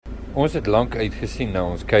Ons het lank uitgesien na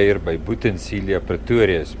ons kuier by Boet en Celia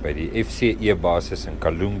Pretorius by die FCE basis in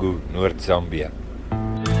Kalungu, Noord-Zambië.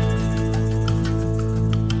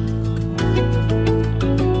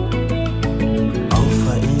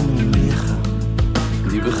 Alpha en Omega,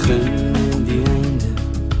 die begin en die einde,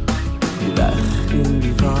 die weg en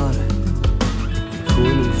die waarheid, die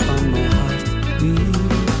koning van my hart, wie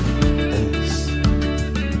is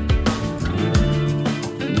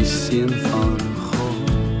die seun van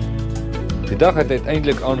Die dag het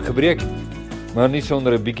uiteindelik aangebreek, maar nie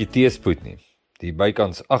sonder 'n bietjie teespoed nie. Die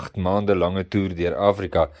bykans 8 maande lange toer deur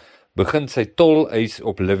Afrika begin sy tol-eis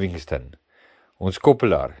op Livingstone. Ons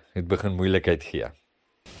koppelaar het begin moeilikheid gee.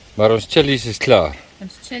 Maar ons chillies is klaar.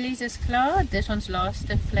 Ons chillies is klaar, dis ons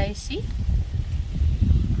laaste vleisie.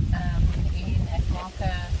 En ek maak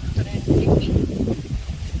 'n groen tikkie.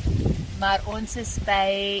 Maar ons is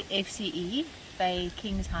by FCE, by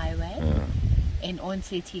Kings Highway. En ons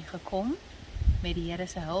het hier gekom met die Here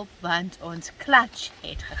se hulp, want ons clutch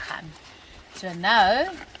het gegaan. So nou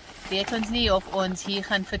weet ons nie of ons hier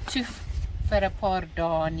gaan vertoef vir 'n paar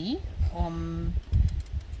dae nie, om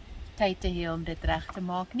tyd te hê om dit reg te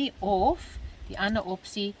maak nie, of die ander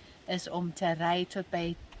opsie is om te ry tot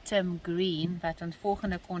by Tim Green, wat ons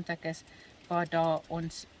volgende kontak is, waar daar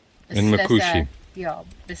ons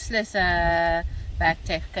beslis 'n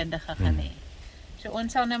werktuigkundige gaan hê. So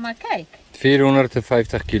ons sal nou maar kyk.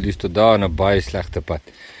 450 km tot daar in 'n baie slegte pad.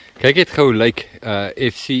 Kyk net gou lyk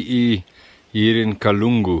FCE hier in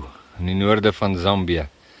Kalungu, in die noorde van Zambië.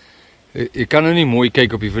 Ek kan nou nie mooi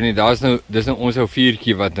kyk op die van nie. Dis nou ons ou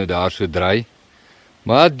vuurtjie wat nou daar so draai.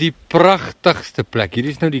 Maar die pragtigste plek. Hier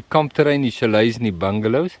is nou die kampterrein, die chalets en die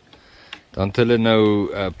bungalows. Dan het hulle nou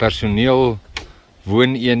personeel,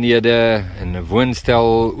 wooneenhede en 'n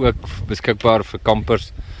woonstel ook beskikbaar vir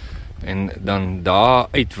kampers. En dan daar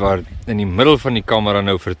uit waar in die middel van die kamera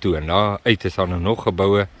nou vertoon, daar uit is daar nou nog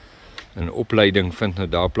geboue en opleiding vind nou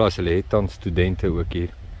daar plaas. Hulle het dan studente ook hier.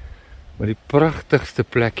 Maar die pragtigste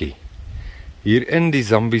plekkie hier in die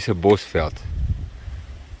Zambiese bosveld.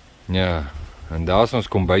 Ja, en daar is ons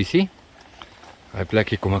kombuisie. Daai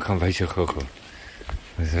plekkie kom ek gaan wys jou gou-gou.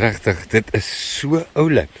 Dis regtig, dit is so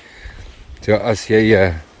oulik. So as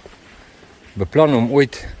jy beplan om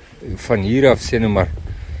ooit van hier af sê nou maar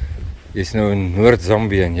jy is nou in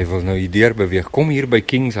Noord-Zambië en jy wil nou hier deur beweeg, kom hier by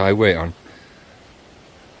Kings Highway aan.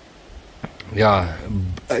 Ja,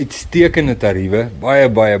 uitstekende tariewe,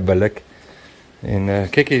 baie billik. En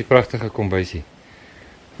kyk hier pragtige kombuisie.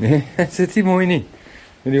 Nee, dit is mooi nie.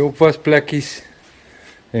 Met die opwasplekkies.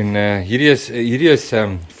 En hierdie is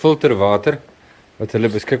filterwater wat hulle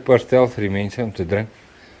beskikbaar stel vir die mense om te drink.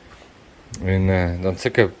 En dan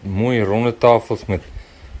sulke mooi ronde tafels met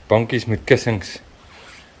bankies met kussings.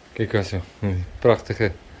 Kyk as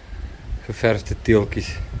pragtige geverfde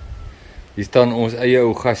teeltjies. Hier staan ons eie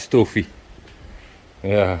ou gasstoffie.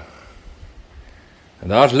 Ja. En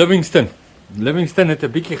daar's Livingstone. Livingstone het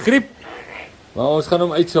 'n bietjie griep, maar ons gaan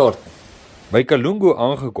hom uitsort. By Kalungu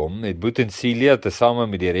aangekom het Boet en Celia tesame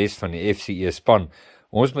met die res van die FCE span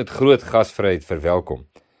ons met groot gasvryheid verwelkom.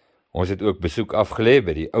 Ons het ook besoek afgelê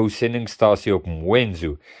by die ou sendingstasie op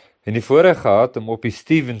Mwenzu en die voorreg gehad om op die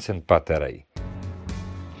Stevenson pad te ry.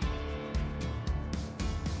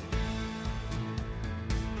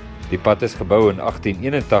 Die pad is gebou in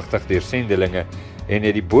 1881 deur sendelinge en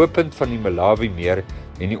het die bopunt van die Malawi meer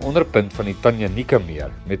en die onderpunt van die Tanganyika meer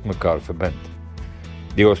met mekaar verbind.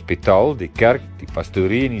 Die hospitaal, die kerk, die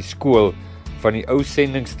pastorie en die skool van die ou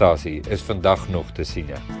sendingstasie is vandag nog te sien.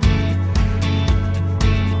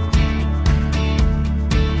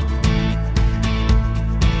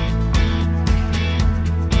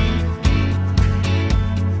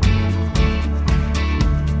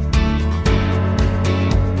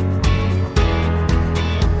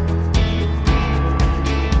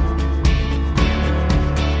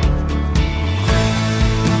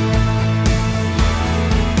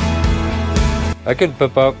 Ek en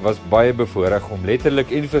Pippa was baie bevoorreg om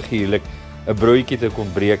letterlik en figuurlik 'n broodjie te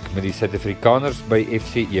kon breek met die Suid-Afrikaners by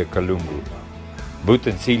FCE Kalungu. Boet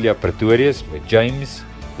en Celia Pretorius met James,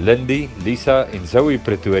 Lindy, Lisa en Zoe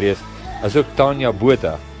Pretorius, asook Tanya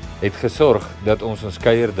Botha, het gesorg dat ons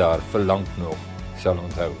kuier daar vir lank nog sal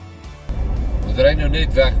onthou. Ons ry nou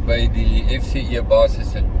net weg by die FCE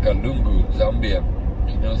basis in Kalungu, Zambië.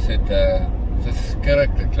 En ons het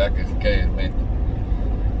verskriklik lekker gekuier met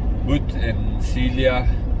Boet en Celia,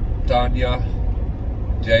 Tanya,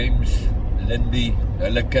 James, Lindy,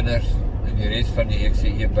 hulle kinders en die res van die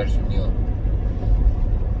FCE personeel.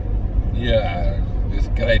 Ja, dis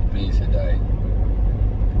great mense daai.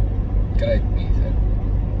 Great mense.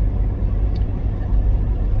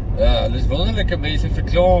 Ja, dis wonderlike mense vir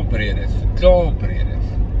klomp redes.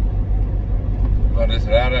 Maar dis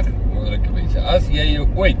regtig wonderlike mense. As jy jou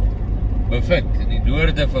ooit bevind in die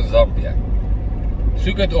noorde van Zambia,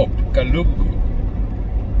 soek dit op, Kalungu,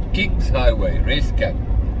 Kings Highway, Rest Camp.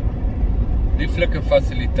 Lieflike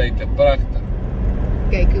fasiliteite, pragtig.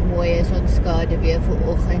 Kyk hoe mooi is ons skade weer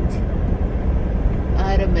vanoggend.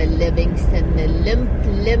 Arme Livingstone,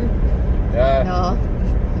 limp. Ja,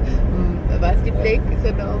 Wat is die plek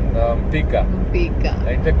se naam? Mpika.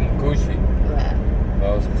 Eintlik Mkushi. Ja.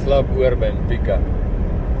 Maar ons geslaap oor by Mpika.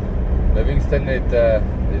 Livingstone het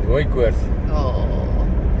hooikoors.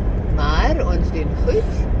 Maar ons doen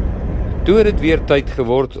goed. Toe het dit weer tyd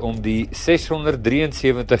geword om die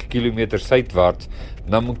 673 km suidwaarts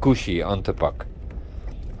na Mkushi aan te pak.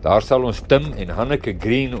 Daar sal ons Tim en Hanneke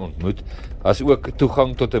Green ontmoet, as ook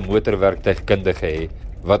toegang tot 'n motorwerktuigkundige hê,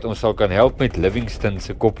 wat ons sal kan help met Livingstone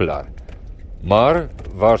se koppelaar. Maar,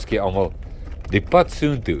 waarsku almal, die pad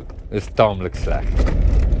soontoe is taamlik sleg.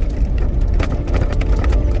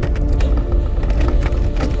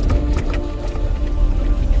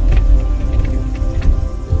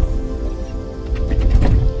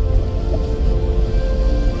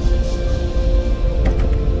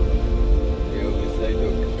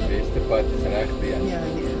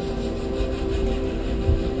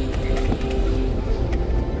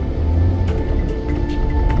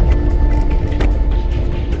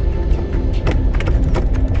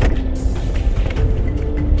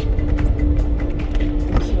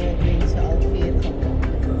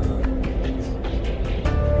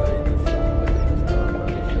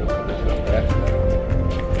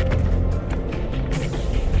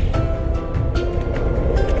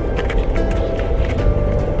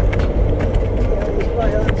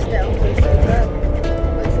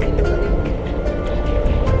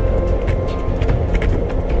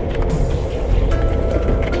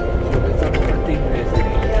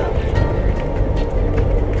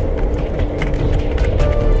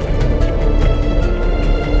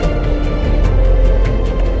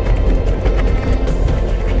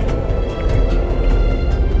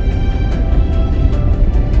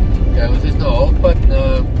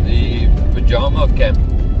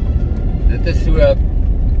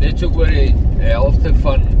 Net so oor die helfte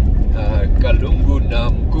van Kalungu na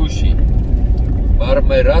Mkushi. Maar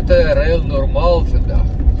my ratte ruil normaal vandag.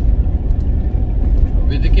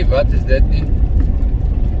 Weet ek nie wat is dit nie.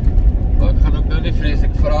 Maar ek gaan ook nou nie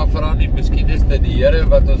vreeslik vra nie. Miskien is dit die Here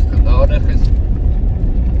wat ons genadig is.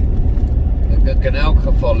 Ek dink in elk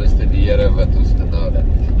geval is dit die Here wat ons genadig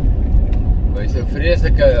is. Maar so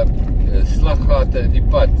vreeslike slaggate in die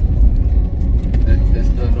pad. Dit is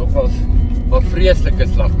nou nogals maar vreeslike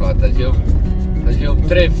slaggat. As jy hom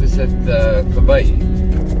tref, is dit verby.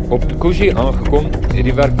 Op Mkushi aangekom, het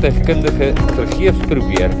die werktuigkundige vergeefs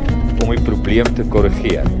probeer om die probleem te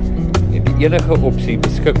korrigeer. En die enige opsie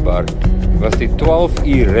beskikbaar was die 12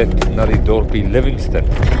 uur rit na die dorpie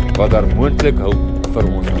Livingstone, wat daar moontlik hulp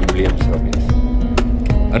vir ons probleem sou wees.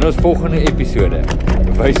 In ons volgende episode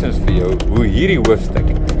wys ons vir jou hoe hierdie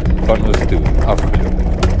hoofstuk van ons toe afgeloop.